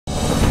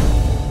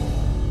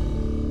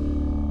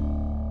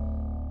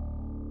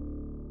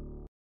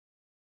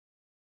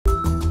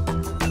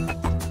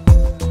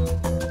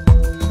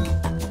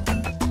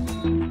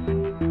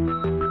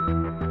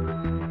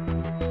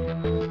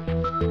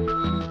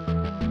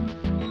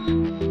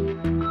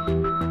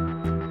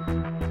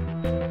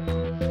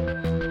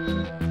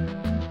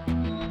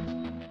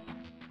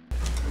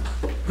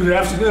Good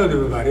afternoon,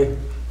 everybody.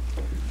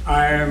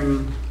 I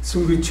am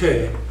Suing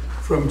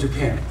from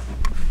Japan.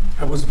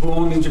 I was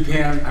born in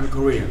Japan. I'm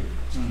Korean.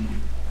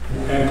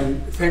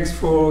 And thanks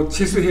for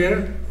Deasoo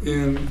here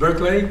in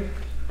Berkeley.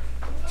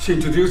 She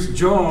introduced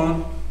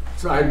John,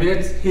 so I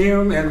met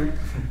him and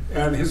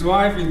his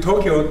wife in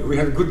Tokyo. We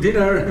had a good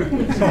dinner.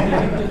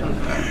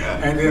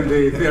 And then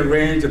they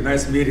arranged a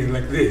nice meeting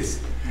like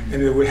this.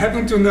 And then we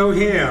happened to know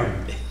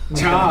him,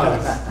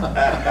 Charles,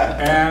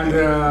 and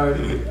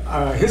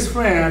his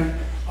friend,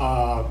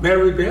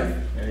 Mary Beth.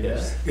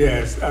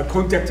 Yes,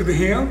 contacted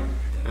him.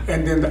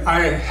 And then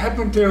I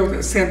happened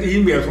to send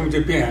email from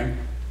Japan,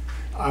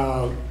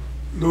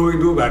 knowing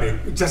nobody.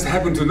 Just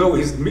happened to know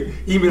his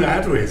email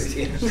address.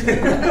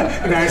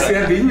 And I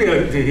sent the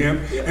email to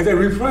him, and they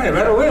replied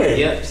right away.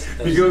 Yes,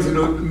 because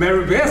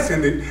Mary Beth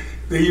sent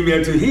the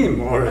email to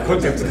him or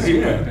contacted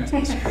him.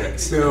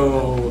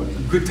 So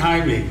good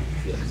timing.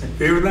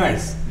 Very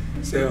nice.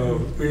 So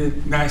very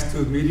nice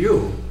to meet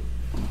you.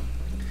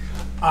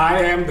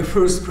 I am the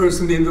first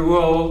person in the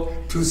world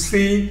to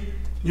see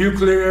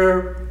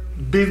nuclear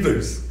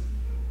builders.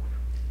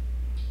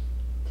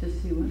 To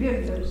see what?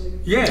 Builders.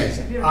 Yes,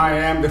 I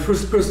am the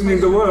first person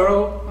in the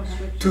world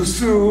to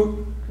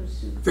sue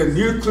the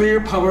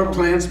nuclear power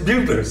plants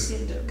builders.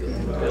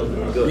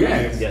 Good.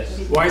 Yes.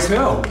 Why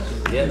so?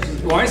 Yes.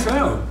 Why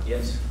so?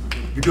 Yes.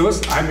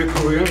 Because I'm a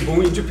Korean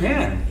born in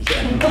Japan.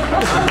 Yes,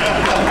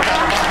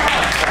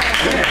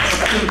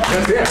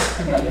 that's it.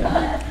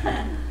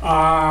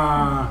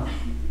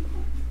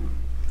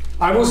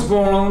 I was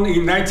born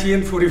in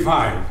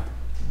 1945.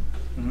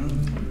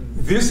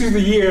 This is the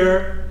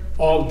year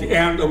of the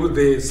end of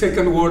the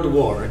Second World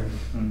War.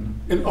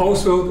 And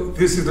also,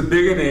 this is the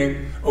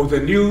beginning of the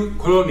new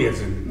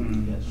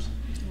colonialism. Yes.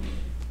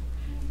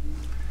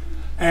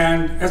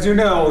 And as you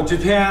know,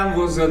 Japan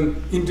was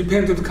an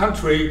independent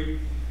country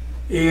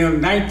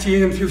in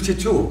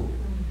 1952.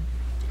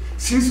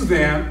 Since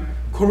then,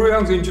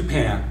 Koreans in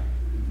Japan,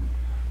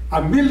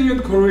 1 million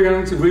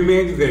Koreans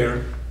remained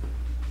there,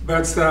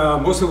 but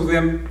most of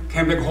them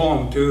came back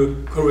home to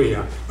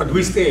Korea, but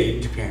we stay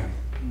in Japan.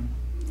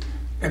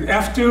 And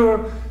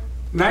after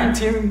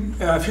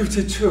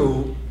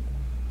 1952,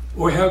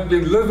 we have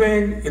been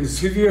living in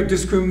severe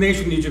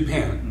discrimination in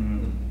Japan.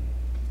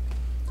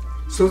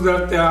 So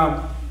that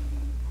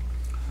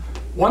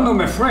one of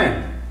my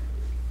friends,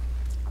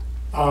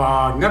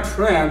 not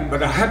friend,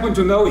 but I happen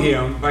to know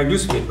him by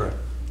newspaper.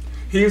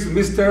 He is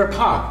Mr.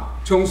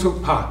 Park, Jin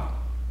Seop Park.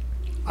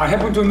 I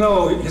happen to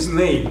know his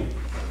name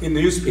in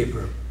the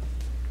newspaper.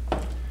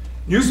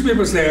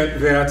 Newspaper said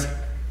that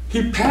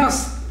he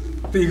passed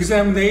the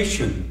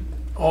examination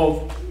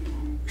of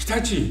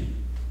Hitachi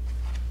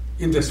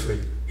industry.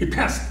 He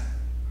passed.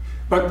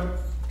 But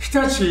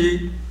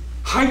Hitachi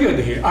fired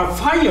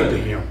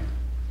him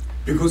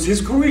because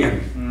he's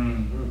Korean.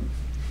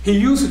 He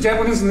used the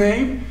Japanese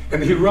name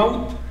and he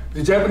wrote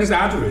the Japanese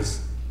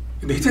address.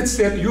 And Hitachi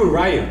said, "You're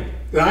a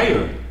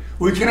liar.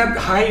 We cannot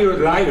hire a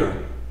liar."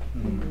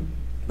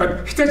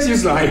 But Hitachi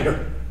is a liar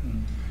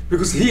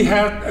because they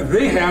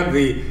had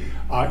the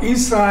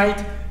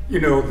inside,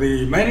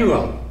 the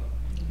manual,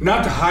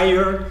 not to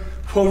hire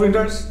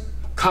foreigners,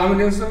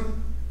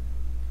 communism,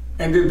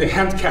 and then the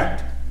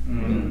hand-kept.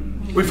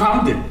 We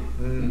found it.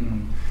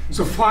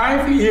 So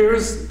 5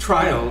 years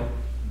trial,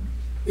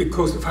 it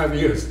cost 5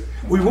 years.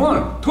 We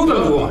won,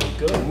 totally won.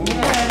 Good.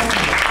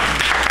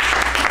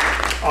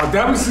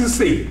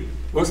 WCC,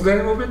 what's the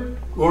name of it?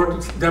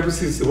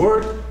 WCC,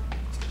 World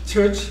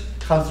Church?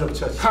 Council of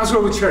Church.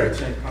 Council of Church.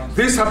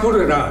 They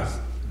supported us.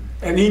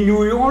 And in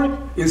New York,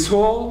 in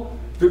Seoul,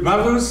 the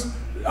mothers,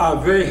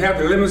 they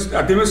had a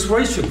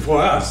demonstration for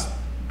us.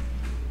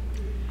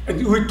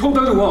 And we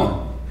totally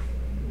won.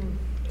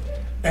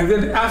 And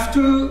then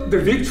after the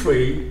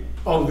victory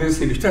of this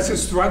Hitachi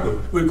struggle,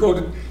 we call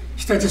it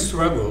Hitachi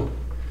struggle,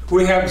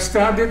 we have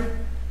started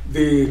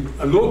the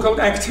local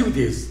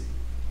activities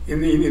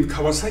in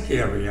Kawasaki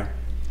area,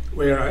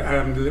 where I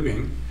am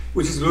living,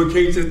 which is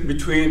located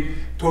between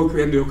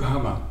Tokyo and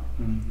Yokohama.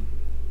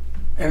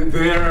 And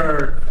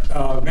there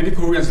are many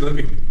Koreans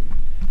living.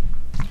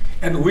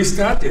 And we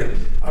started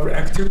our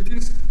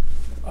activities.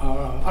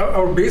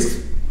 Our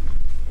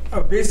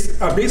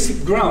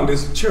basic ground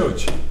is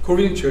church,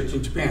 Korean church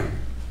in Japan.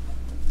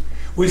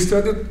 We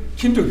started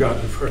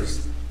kindergarten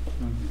first.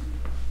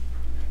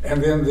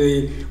 And then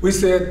we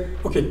said,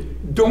 okay,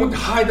 don't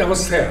hide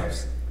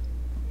ourselves.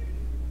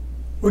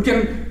 We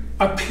can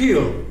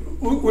appeal.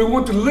 We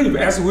want to live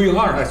as we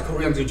are as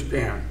Koreans in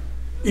Japan,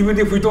 even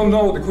if we don't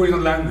know the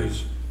Korean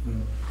language.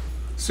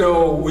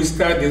 So we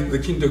started the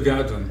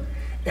kindergarten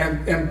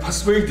and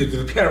persuaded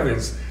the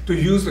parents to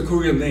use the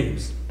Korean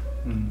names.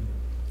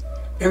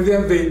 And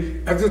then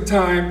at the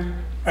time,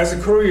 as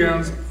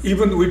Koreans,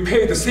 even we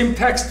pay the same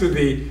tax to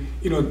the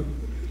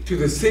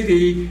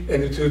city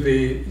and to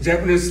the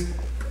Japanese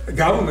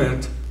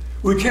government.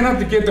 We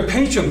cannot get the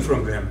pension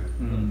from them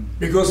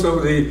because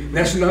of the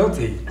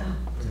nationality.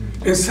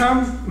 And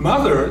some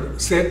mother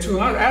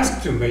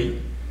asked to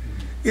me,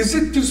 "Is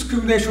it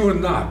discrimination or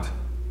not?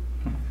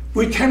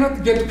 We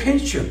cannot get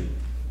pension.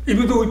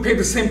 even though we pay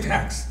the same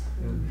tax,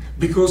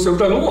 because of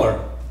the law.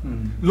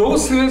 Law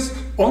says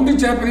only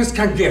Japanese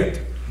can get.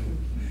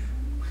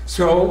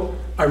 So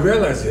I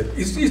realized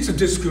it's a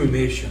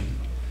discrimination.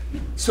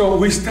 So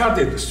we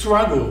started to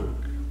struggle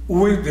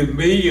with the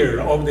mayor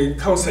of the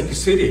Kawasaki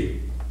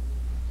city.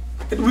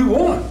 And we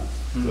won.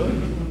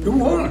 We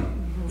won.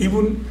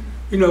 Even,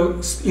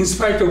 in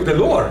spite of the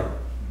law.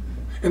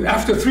 And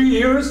after 3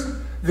 years,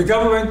 the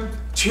government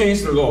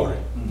changed the law.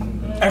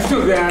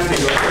 After that,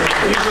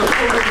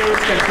 foreigners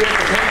can get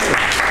the pension.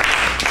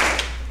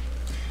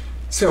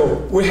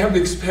 So we have the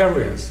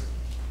experience.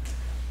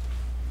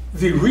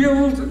 The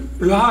real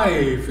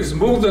life is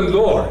more than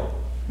law.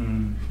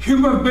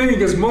 Human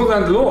being is more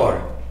than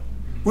law.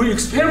 We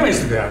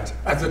experienced that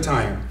at the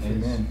time.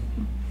 Amen.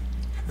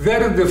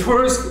 That is the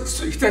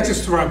first Hitachi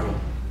struggle.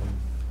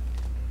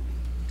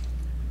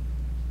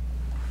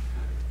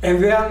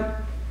 And then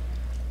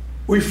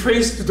we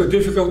faced the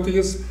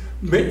difficulties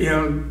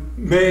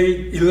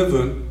May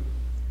 11,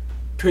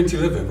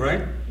 2011,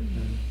 right?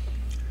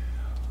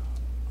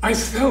 I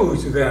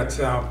thought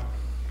that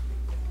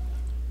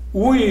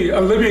we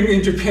are living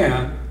in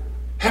Japan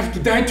have to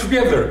die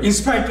together in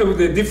spite of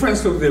the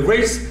difference of the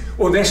race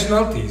or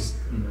nationalities.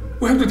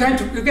 We have to die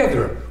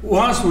together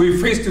once we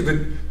face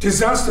the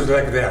disaster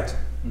like that.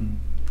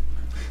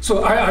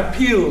 So I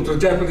appeal to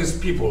Japanese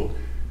people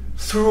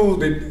through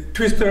the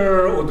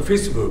Twitter or the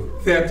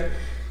Facebook that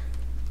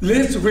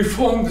let's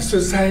reform the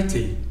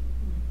society.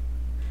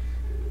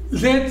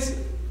 Let's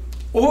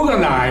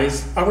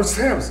organize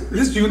ourselves.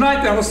 Let's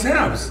unite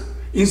ourselves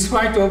in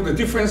spite of the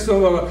difference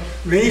of our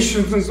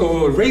nations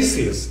or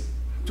races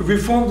to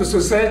reform the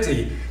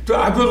society, to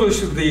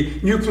abolish the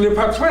nuclear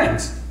power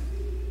plants.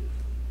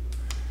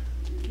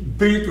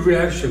 Big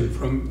reaction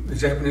from the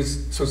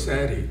Japanese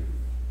society.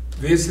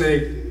 They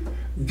say,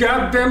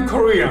 "Goddamn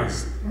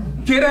Koreans,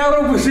 get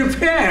out of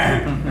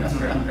Japan!"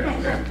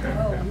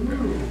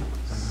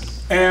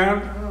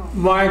 And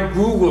my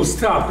Google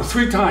stopped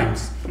 3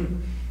 times.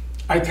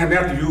 I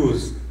cannot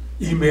use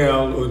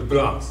email or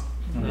blogs.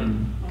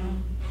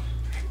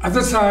 At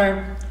the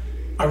time,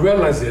 I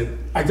realized it.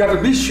 I got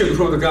a mission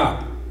from the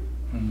God.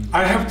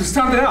 I have to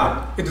stand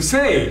up and to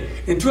say,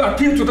 and to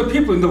appeal to the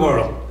people in the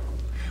world.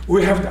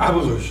 We have to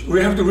abolish,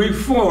 we have to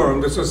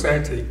reform the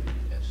society.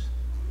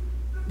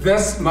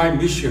 That's my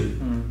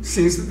mission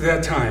since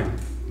that time.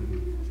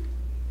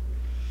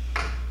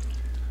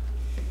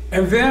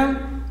 And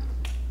then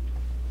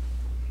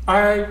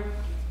I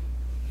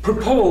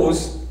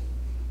proposed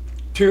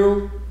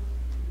to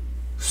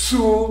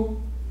sue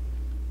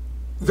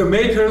the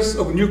makers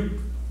of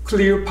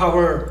nuclear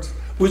power,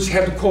 which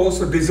had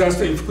caused a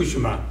disaster in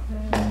Fukushima,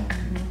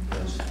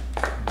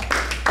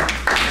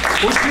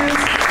 which is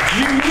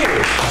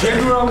GE,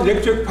 General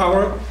Electric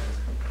Power,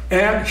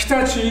 and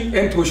Hitachi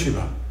and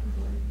Toshiba.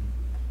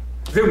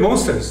 They're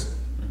monsters.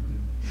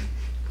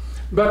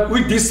 But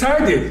we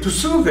decided to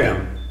sue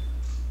them.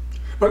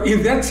 But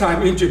in that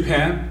time in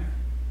Japan,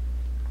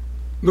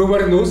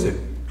 nobody knows it,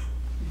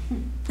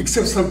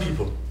 except some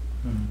people.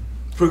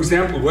 For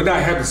example, when I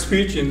had a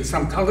speech in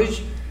some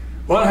college,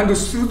 100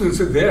 students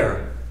are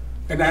there,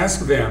 and I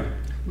asked them,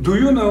 do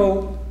you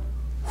know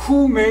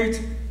who made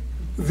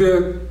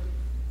the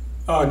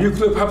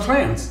nuclear power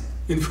plants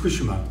in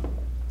Fukushima?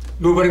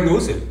 Nobody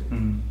knows it.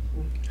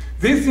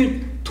 They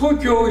think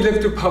Tokyo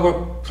Electric Power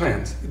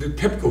Plant, the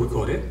TEPCO we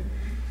call it,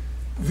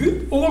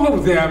 all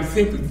of them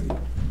think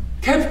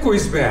TEPCO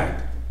is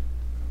bad.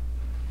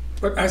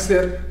 But I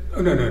said,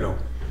 no.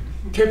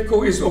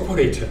 TEPCO is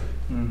operator.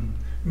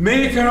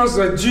 Makers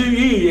are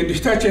GE and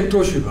Hitachi and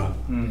Toshiba.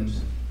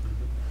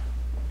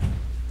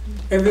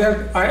 And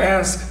then I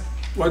asked,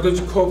 why don't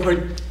you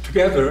cooperate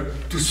together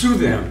to sue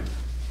them?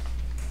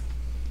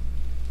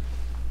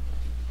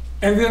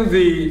 And then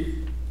the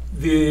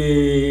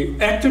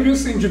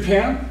activists in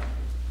Japan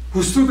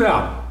who stood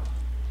up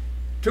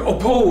to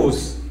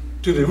oppose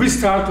to the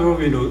restart of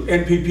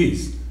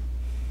NPPs.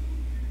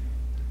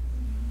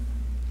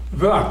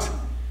 But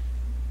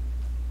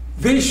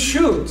they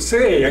should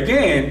say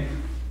again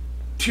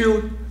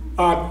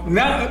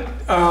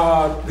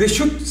they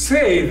should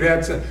say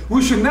that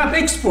we should not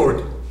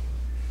export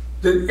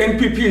the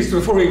NPPs to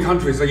foreign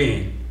countries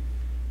again.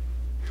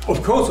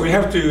 Of course, we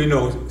have to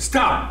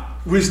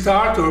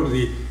restart of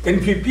the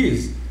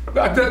NPPs. But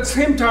at the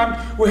same time,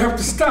 we have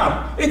to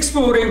stop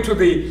exporting to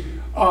the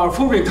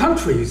foreign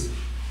countries,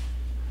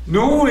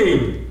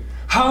 knowing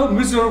how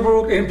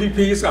miserable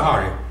NPPs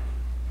are.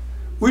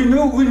 We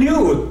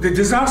knew the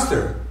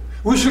disaster.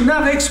 We should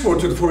not export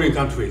to the foreign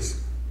countries.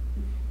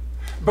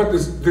 But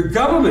the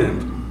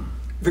government,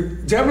 the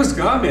Japanese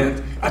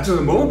government, at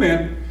the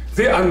moment,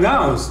 they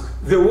announced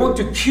they want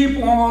to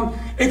keep on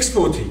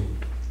exporting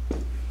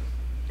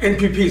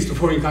NPPs to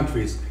foreign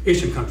countries,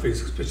 Asian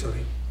countries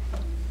especially.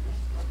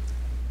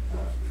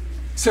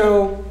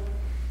 So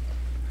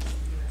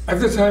at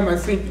the time I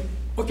think,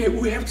 okay,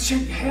 we have to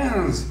shake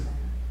hands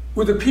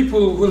with the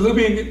people who are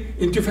living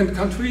in different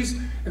countries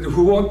and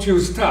who want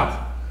to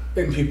stop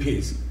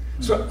NPPs.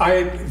 So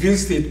I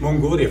visited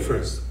Mongolia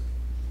first.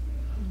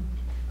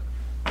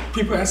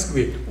 people ask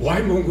me,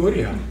 why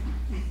Mongolia?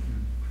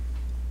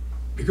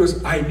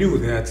 Because I knew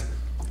that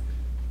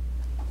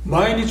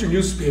Mainichi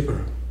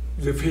newspaper,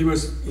 the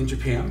famous in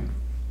Japan,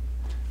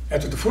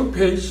 at the front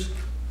page,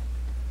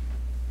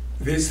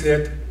 they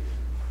said,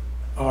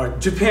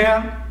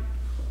 Japan,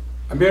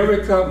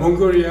 America,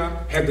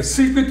 Mongolia had a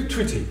secret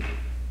treaty.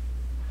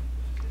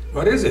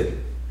 What is it?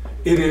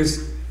 It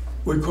is,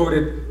 we call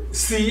it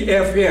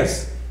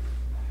CFS,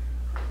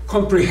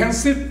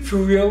 Comprehensive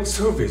Fuel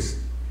Service,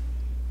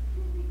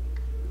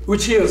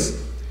 which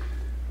is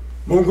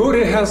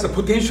Mongolia has a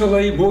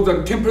potentially more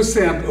than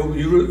 10% of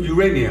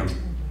uranium.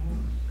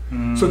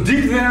 So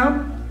dig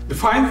them,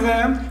 find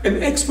them,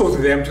 and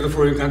export them to the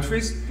foreign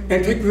countries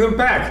and take them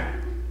back.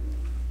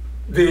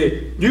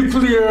 The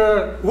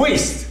nuclear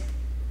waste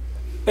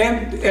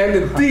and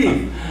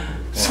dig,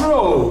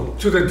 throw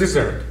to the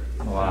desert.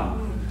 Wow.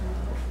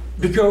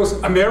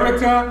 Because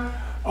America,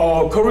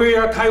 or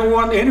Korea,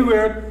 Taiwan,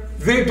 anywhere,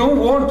 they don't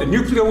want the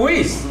nuclear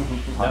waste.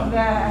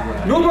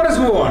 Nobody's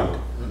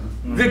want.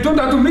 They don't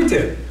admit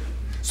it.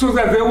 So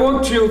that they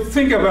want to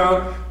think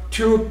about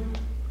to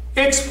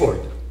export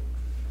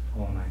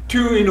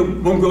to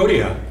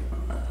Mongolia.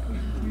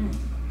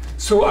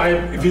 So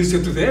I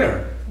visited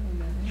there.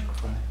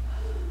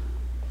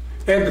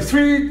 And the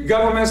 3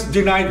 governments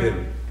denied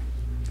them.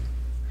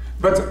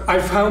 But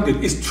I found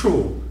it's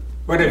true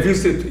when I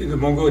visited in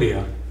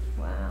Mongolia.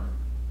 Wow.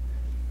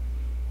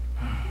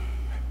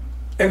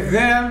 And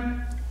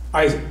then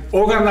I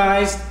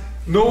organized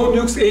No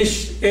Nukes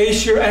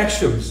Asia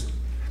actions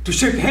to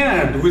shake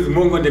hands with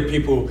Mongolian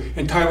people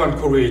in Taiwan,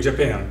 Korea,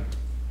 Japan.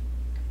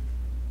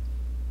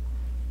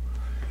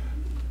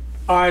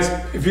 I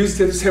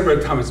visited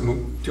several times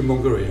to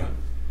Mongolia.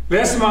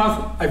 Last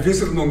month, I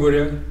visited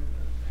Mongolia,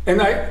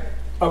 and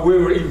we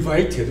were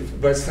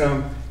invited by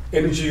some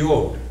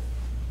NGO.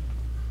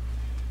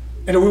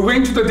 And we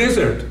went to the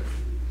desert.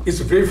 It's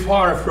very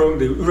far from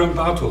the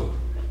Ulaanbaatar.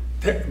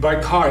 By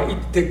car,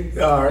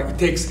 it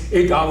takes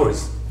 8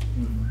 hours.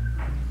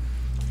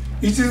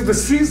 It is the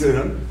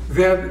season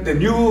that the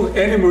new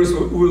animals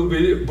will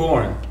be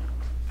born.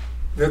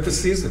 That's the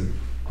season.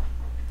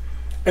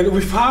 And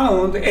we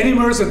found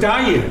animals are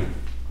dying.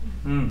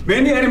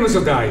 Many animals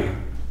are dying.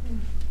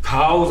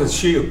 Cows and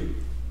sheep.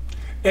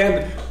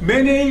 And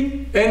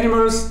many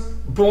animals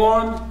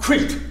born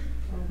quick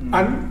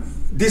and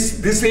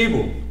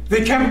disabled.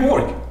 They can't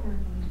work.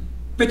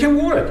 They can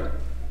work.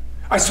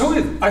 I saw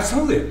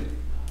it.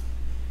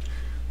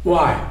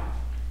 Why?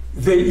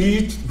 They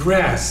eat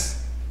grass.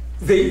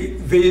 They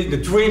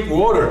drink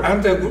water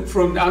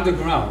from the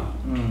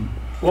underground.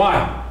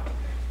 Why?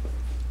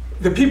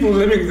 The people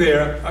living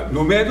there,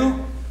 nomad,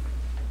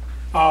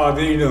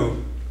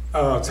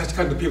 such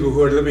kind of people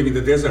who are living in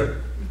the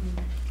desert.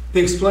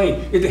 They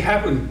explain it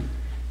happened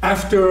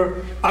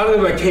after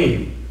Areva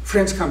came,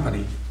 French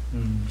company.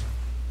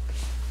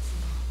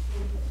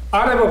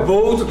 Areva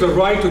bought the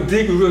right to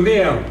dig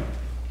uranium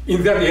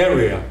in that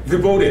area. They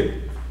bought it.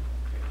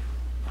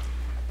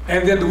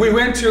 And then we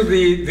went to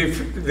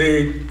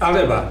the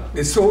Areva,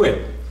 they saw it.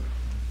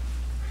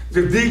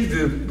 They dig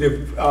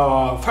the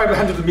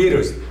 500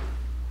 meters.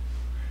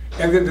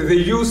 And then they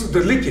use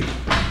the liquid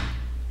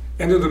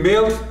and then they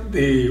melt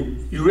the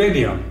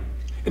uranium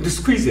and they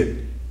squeeze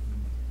it.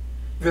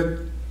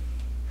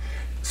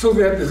 So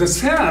that the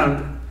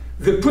sand,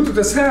 they put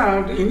the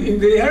sand in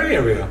the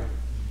area.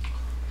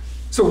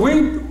 So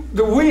when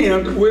the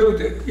wind will,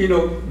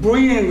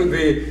 bring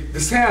the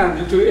sand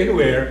into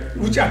anywhere,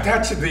 which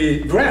attach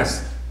the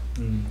grass.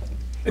 And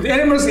the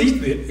animals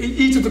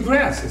eat the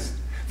grasses.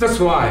 That's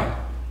why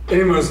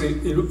animals,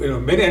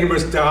 many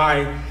animals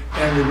die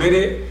and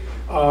many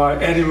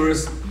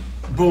animals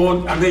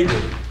born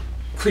unable,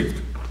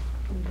 crippled.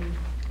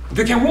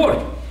 They can work.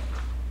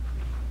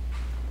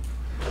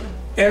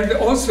 And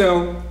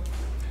also,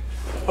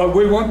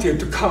 we wanted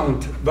to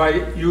count by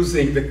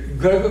using the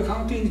Geiger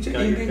counting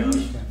in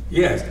English.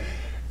 Yes,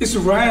 it's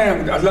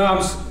rang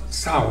alarm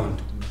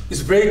sound.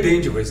 It's very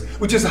dangerous,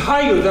 which is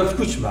higher than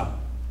Fukushima.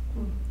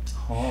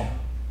 Oh,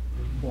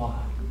 wow.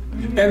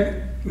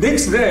 And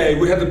next day,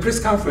 we had a press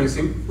conference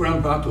in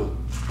Ulaanbaatar.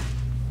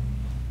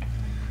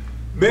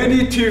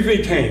 Many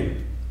TV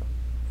came.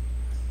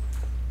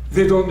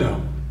 They don't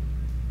know.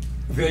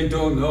 They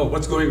don't know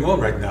what's going on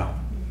right now.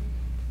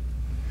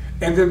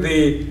 And then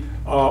the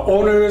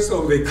owners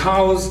of the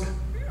cows,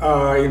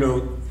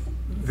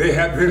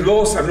 they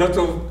lost a lot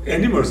of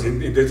animals in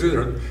the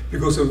desert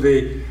because of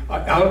the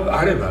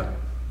Areva.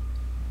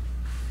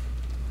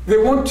 They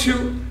want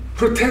to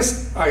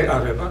protest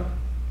Areva,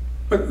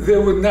 but they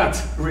will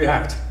not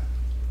react.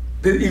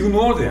 They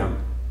ignore them.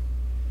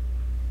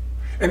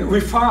 And we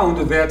found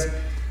that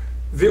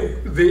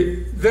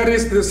that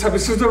is the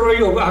subsidiary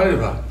of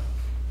Areva.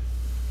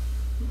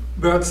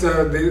 But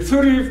the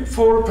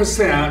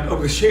 34%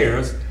 of the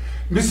shares,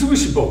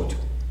 Mitsubishi bought.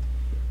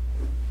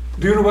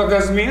 Do you know what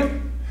that means?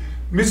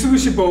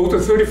 Mitsubishi bought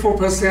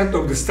 34%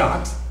 of the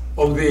stocks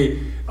of the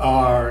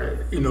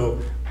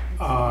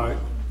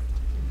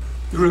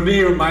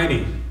uranium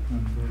mining,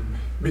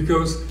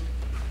 because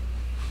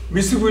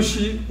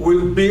Mitsubishi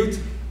will build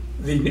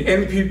the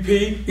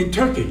NPP in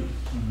Turkey.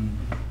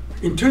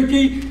 In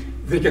Turkey,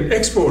 they can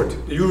export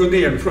the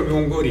uranium from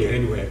Mongolia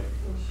anywhere.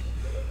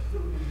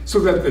 So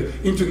that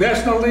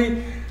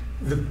internationally,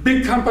 the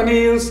big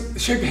companies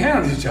shake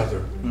hands with each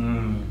other.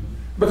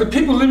 But the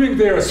people living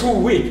there are so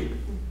weak.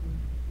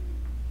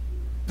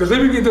 They're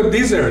living in the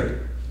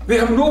desert. They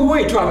have no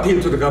way to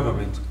appeal to the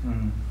government.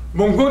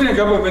 Mongolian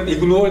government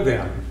ignored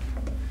them.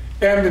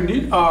 And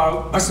the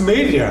mass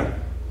media,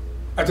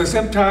 at the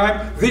same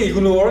time, they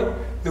ignored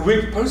the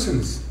weak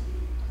persons.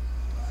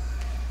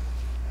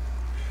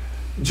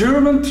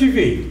 German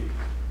TV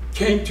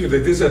came to the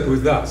desert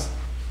with us,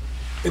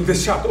 and they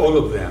shot all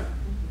of them.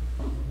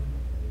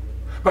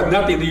 But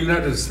not in the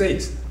United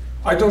States.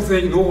 I don't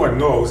think no one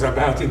knows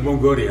about in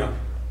Mongolia.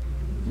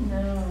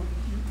 No.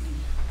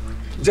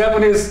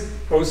 Japanese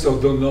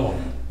also don't know.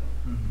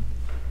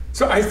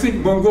 So I think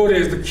Mongolia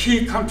is the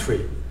key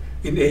country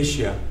in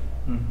Asia.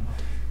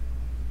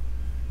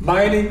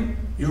 Mining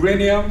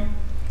uranium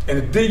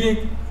and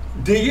throwing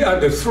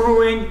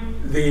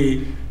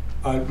the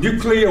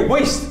nuclear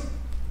waste.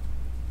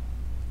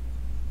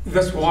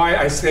 That's why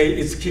I say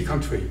it's a key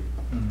country.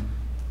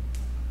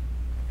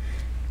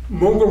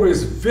 Mongolia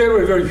is a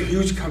very, very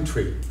huge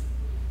country.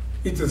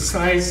 It's the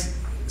size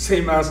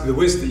same as the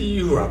West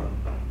Europe.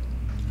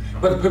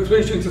 But the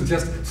population is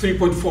just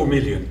 3.4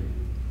 million.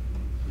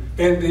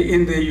 And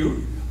in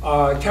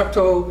the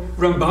capital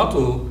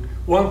Ulaanbaatar,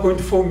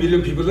 1.4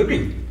 million people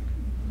living.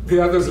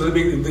 The others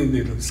living in the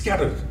middle,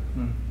 scattered.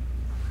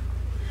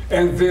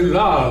 And they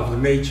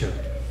love nature.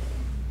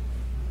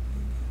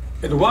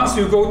 And once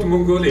you go to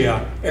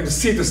Mongolia and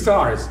see the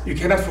stars, you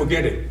cannot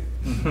forget it.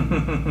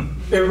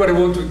 Everybody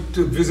wants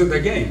to visit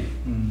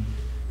again.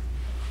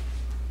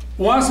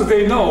 Once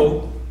they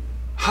know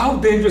how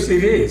dangerous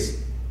it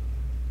is,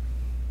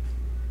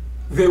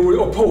 they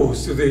will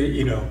oppose to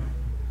the,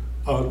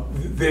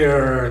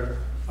 their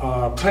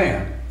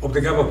plan of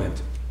the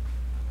government.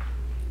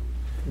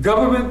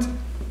 Government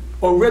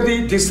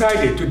already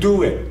decided to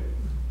do it.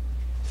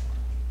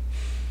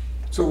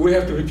 So we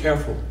have to be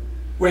careful.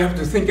 We have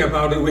to think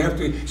about it. We have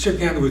to shake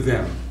hands with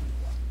them.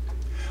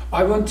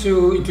 I want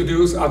to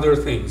introduce other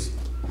things.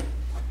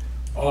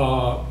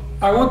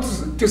 I want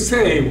to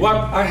say what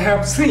I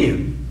have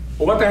seen,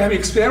 or what I have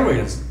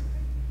experienced,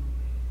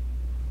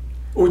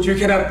 which you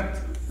cannot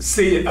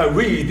see,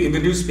 read in the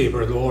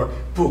newspaper or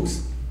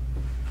books.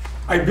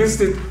 I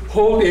visited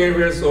whole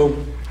areas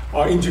of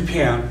in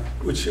Japan,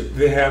 which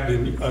they have the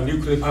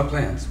nuclear power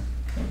plants.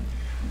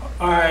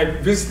 I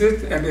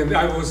visited, and then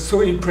I was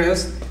so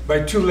impressed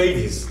by two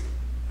ladies.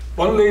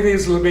 One lady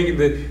is living in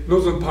the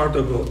northern part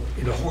of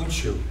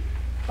Honshu,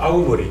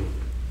 Aomori,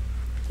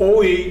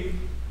 Oi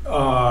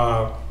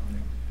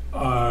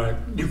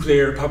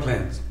nuclear power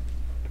plants.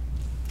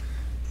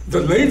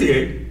 The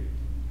lady,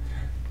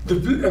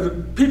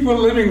 the people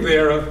living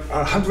there are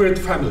 100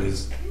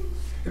 families.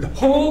 And the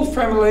whole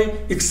family,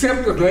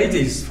 except the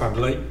lady's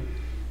family,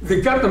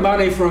 they got the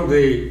money from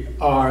the,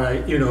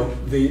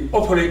 the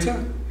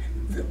operator.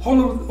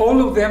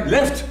 All of them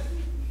left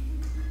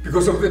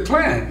because of the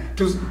plan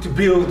to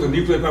build the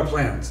nuclear power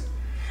plants.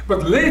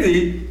 But the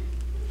lady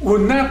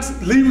would not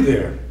live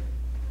there.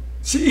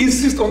 She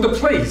insists on the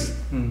place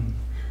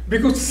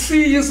because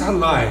she is her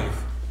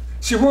life.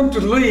 She wants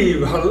to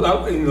leave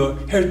her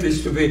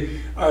heritage to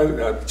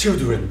the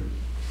children.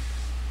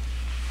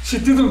 She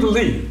didn't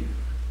leave,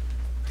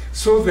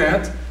 so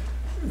that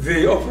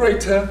the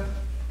operator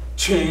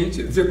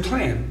changed the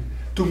plan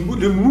to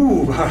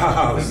remove her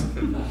house.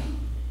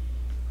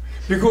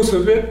 Because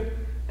of it,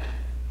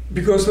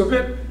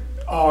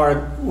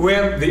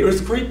 when the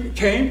earthquake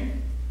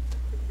came,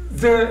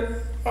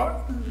 there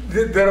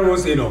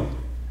was,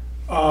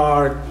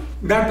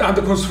 not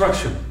under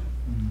construction.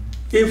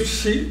 If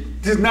she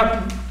did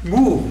not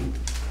move,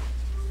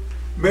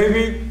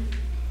 maybe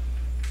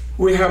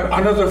we have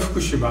another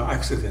Fukushima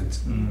accident.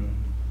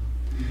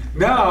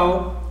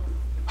 Now,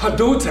 her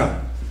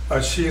daughter,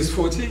 she is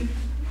 40,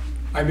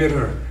 I met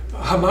her,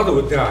 her mother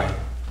would die.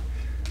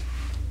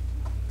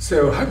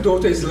 So her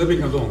daughter is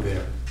living alone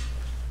there.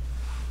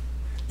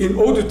 In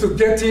order to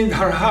get in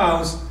her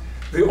house,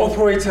 the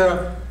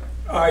operator,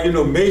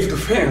 made the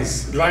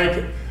fence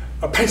like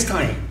a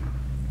Palestine.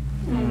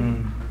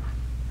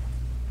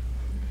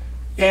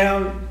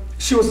 And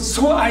she was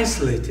so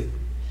isolated.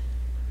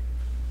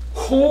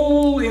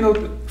 Whole,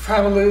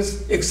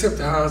 families except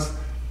hers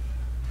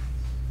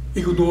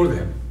ignore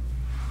them.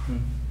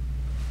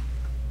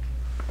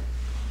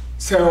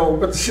 So,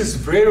 but she's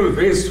very,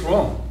 very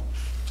strong.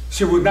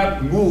 She would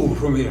not move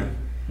from here.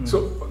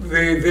 So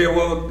they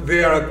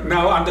are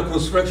now under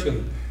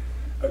construction,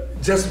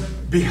 just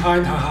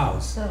behind her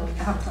house.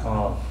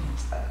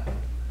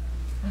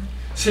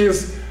 She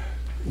is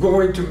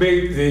going to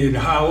make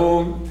her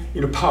own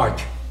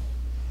park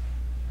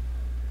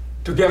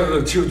to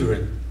gather the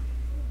children.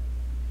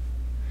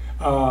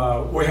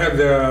 We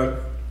had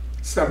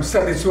some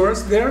study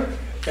tours there,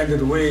 and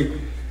then we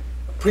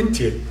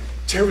printed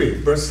cherry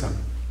blossom.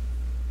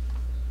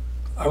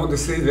 I want to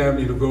see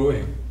them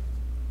growing.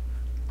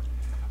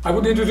 I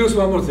want to introduce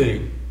one more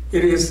thing.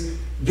 It is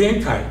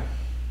Genkai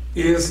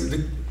is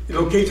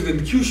located in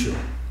Kyushu.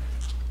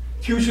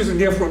 Kyushu is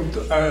near from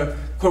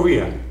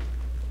Korea.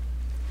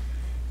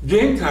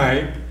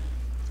 Genkai,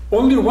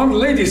 only one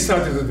lady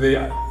started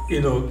the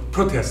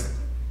protest.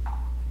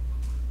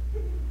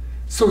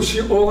 So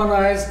she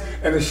organized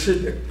and she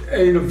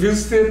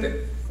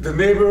visited the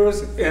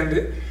neighbors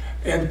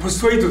and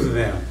persuaded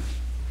them.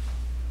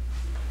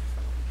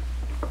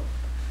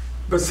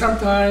 But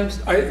sometimes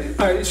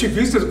she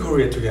visited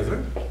Korea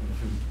together.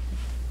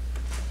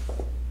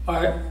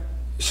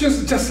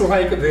 She's just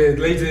like the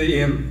lady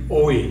in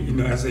Oi,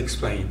 as I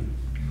explained.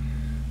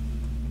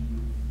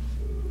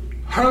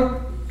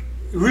 Her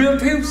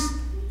relatives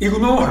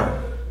ignore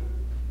her.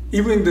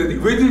 Even the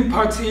wedding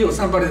party or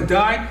somebody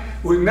died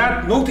will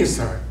not notice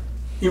her,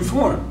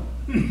 inform.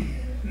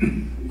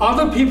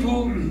 Other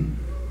people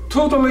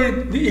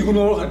totally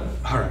ignore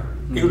her,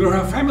 ignore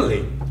her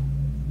family.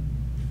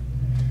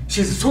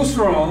 She's so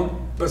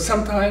strong, but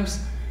sometimes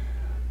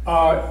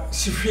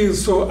she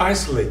feels so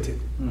isolated.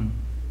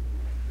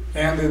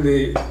 And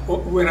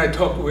when I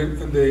talked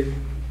in the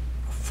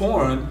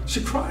phone,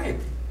 she cried.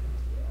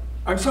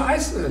 I'm so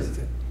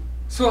isolated,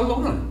 so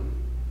alone.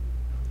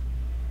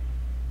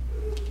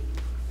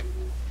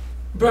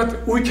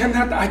 But we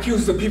cannot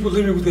accuse the people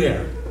living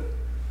there.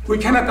 We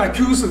cannot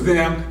accuse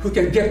them who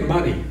can get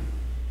money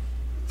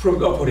from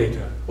the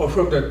operator or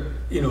from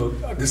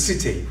the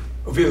city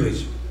or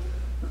village.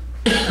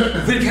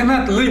 They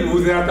cannot live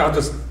without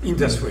other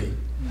industry.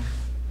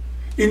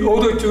 In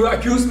order to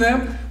accuse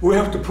them, we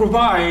have to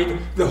provide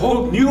the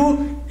whole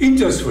new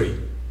industry.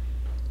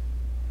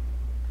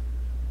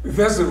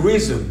 That's the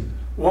reason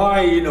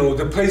why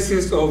the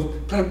places of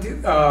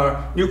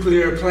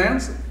nuclear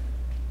plants,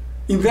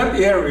 in that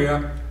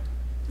area,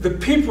 the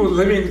people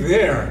living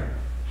there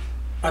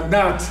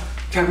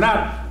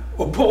cannot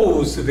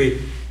oppose the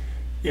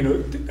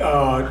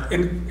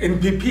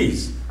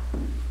NPPs.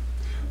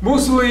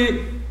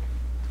 Mostly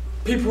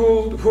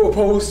people who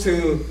oppose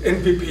to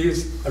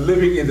NPPs are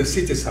living in the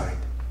city side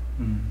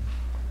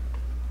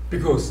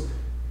because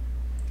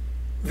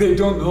they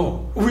don't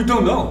know. We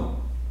don't know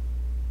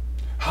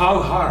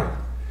how hard.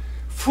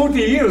 40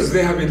 years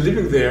they have been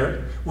living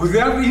there.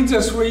 Without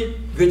industry,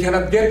 they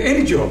cannot get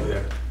any job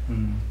there.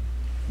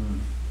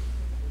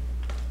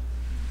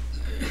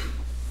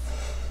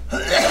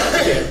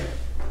 Okay.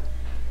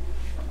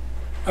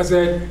 As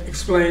I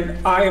explained,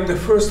 I am the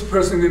first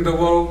person in the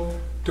world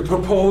to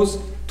propose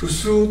to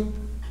sue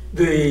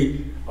the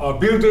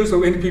builders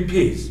of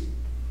NPPs.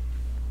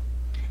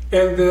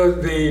 And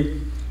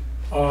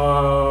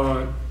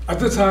at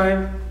the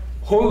time,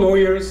 whole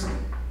lawyers,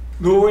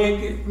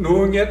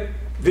 knowing it,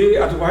 they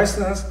advised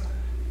us,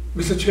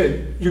 Mr.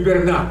 Chen, you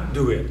better not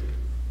do it.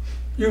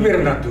 You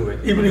better not do it.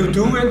 Even if you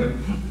do it,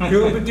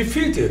 you'll be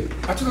defeated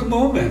at the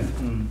moment.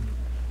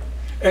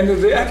 And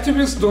the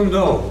activists don't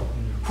know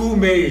who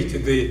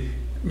made the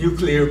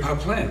nuclear power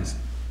plants.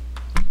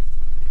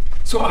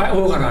 So I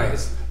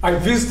organized. I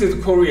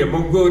visited Korea,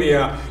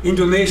 Mongolia,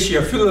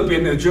 Indonesia,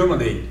 Philippines, and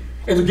Germany,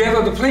 and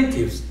gathered the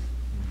plaintiffs.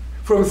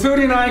 From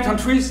 39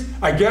 countries,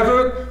 I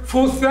gathered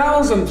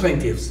 4,000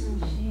 plaintiffs.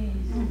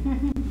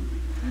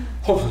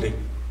 Hopefully.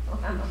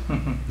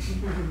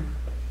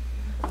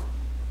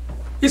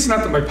 It's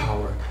not my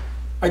power.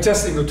 I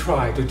just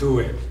try to do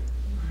it.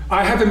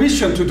 I had a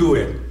mission to do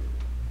it.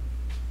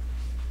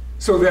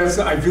 So that's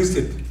I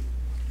visited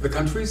the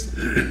countries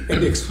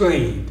and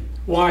explained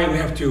why we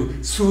have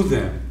to sue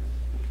them.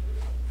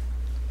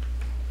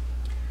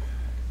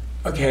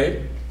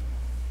 Okay,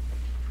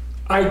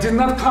 I did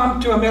not come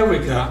to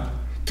America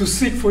to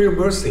seek for your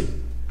mercy.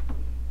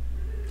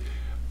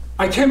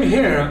 I came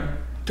here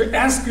to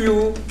ask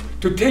you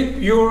to take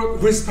your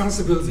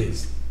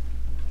responsibilities.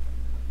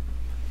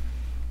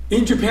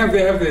 In Japan,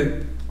 they have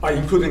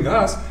including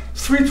us,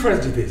 3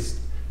 tragedies.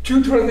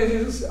 2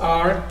 tragedies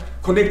are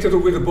connected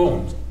with the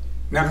bombs,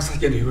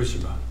 Nagasaki and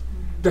Hiroshima.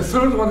 The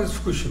 3rd one is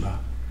Fukushima,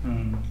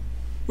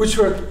 which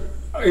were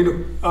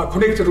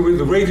connected with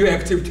the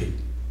radioactivity.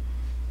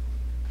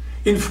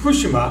 In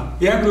Fukushima,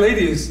 young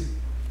ladies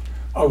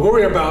are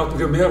worried about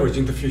their marriage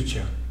in the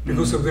future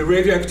because of the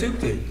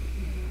radioactivity.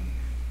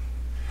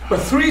 But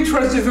 3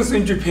 tragedies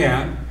in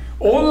Japan,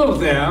 all of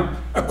them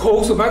are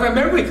caused by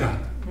America.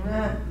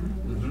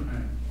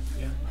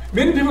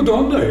 Many people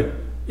don't know it.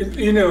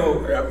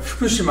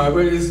 Fukushima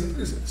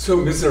is so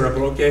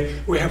miserable.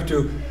 Okay, we have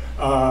to,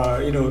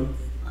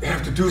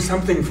 have to do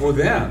something for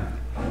them.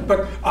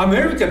 But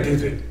America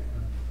did it.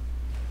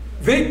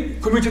 They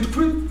committed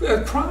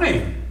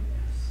crime.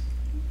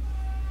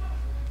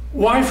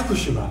 Why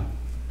Fukushima?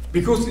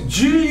 Because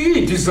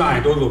GE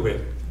designed all of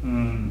it.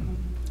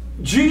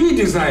 GE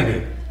designed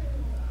it.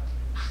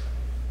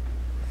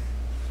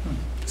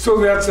 So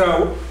that's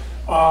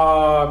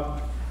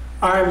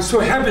I'm so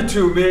happy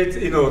to meet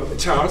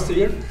Charles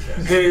here.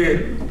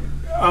 He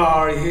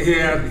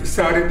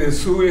started the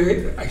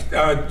Suing,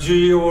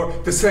 GE or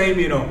the same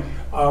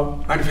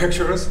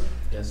manufacturers.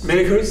 Yes.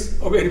 makers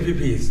of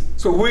NPPs.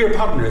 So we are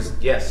partners.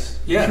 Yes.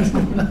 Yes.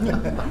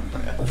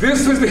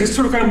 This is the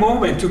historical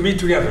moment to meet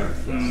together.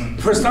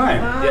 First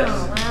time. Wow, Yes.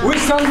 wow. We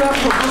stand up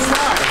for both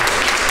sides.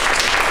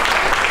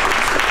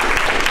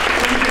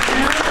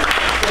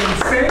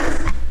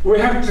 We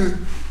have to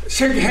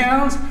shake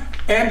hands,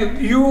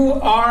 and you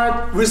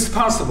are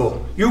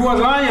responsible. You are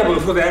liable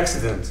for the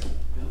accident.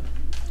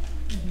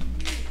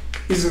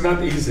 It's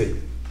not easy.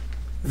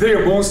 They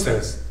are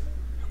monsters.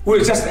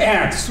 We're just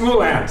ants,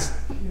 small ants.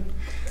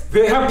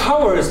 They have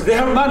powers, they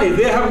have money,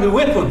 they have the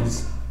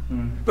weapons.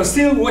 But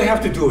still, we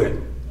have to do it.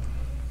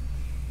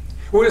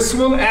 We're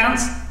small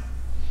ants,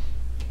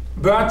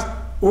 but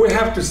we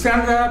have to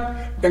stand up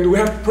and we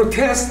have to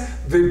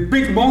protest the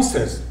big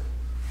monsters.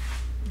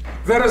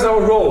 That is our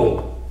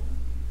role.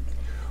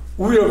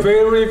 We are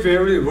very,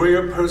 very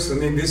rare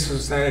person in this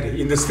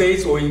society, in the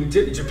States or in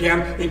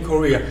Japan, in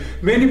Korea.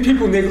 Many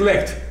people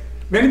neglect.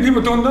 Many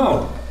people don't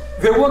know.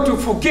 They want to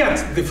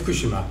forget the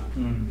Fukushima.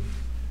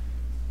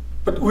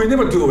 But we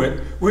never do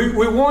it.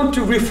 We want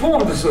to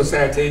reform the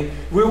society.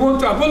 We want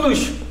to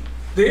abolish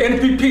the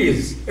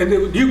NPPs and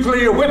the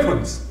nuclear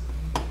weapons.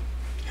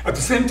 At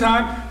the same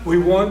time, we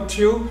want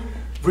to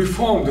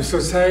reform the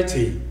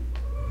society,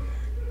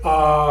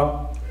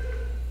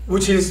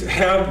 which is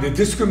have the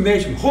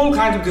discrimination, whole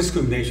kind of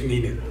discrimination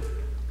in it.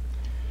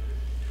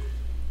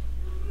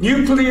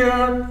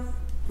 Nuclear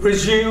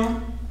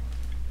regime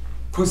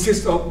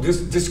consists of this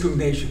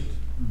discrimination,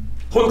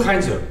 whole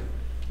kinds of.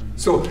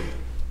 So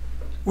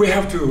we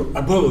have to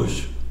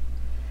abolish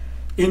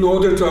in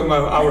order to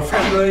our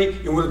family,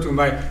 in order to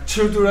my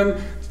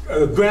children,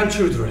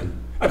 grandchildren.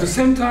 At the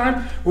same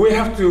time, we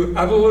have to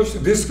abolish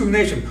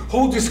discrimination,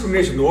 whole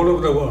discrimination all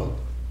over the world.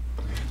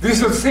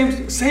 This is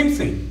the same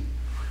thing.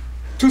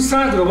 Two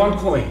sides of one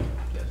coin.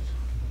 Yes.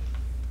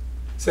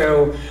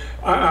 So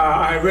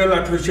I really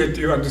appreciate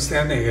your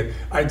understanding it.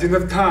 I did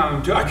not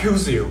come to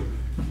accuse you.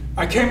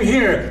 I came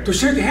here to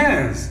shake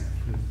hands,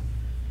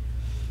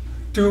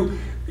 to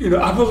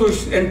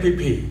abolish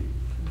NPP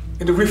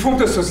and to reform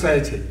the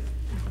society.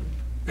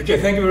 Okay,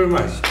 thank you very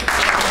much.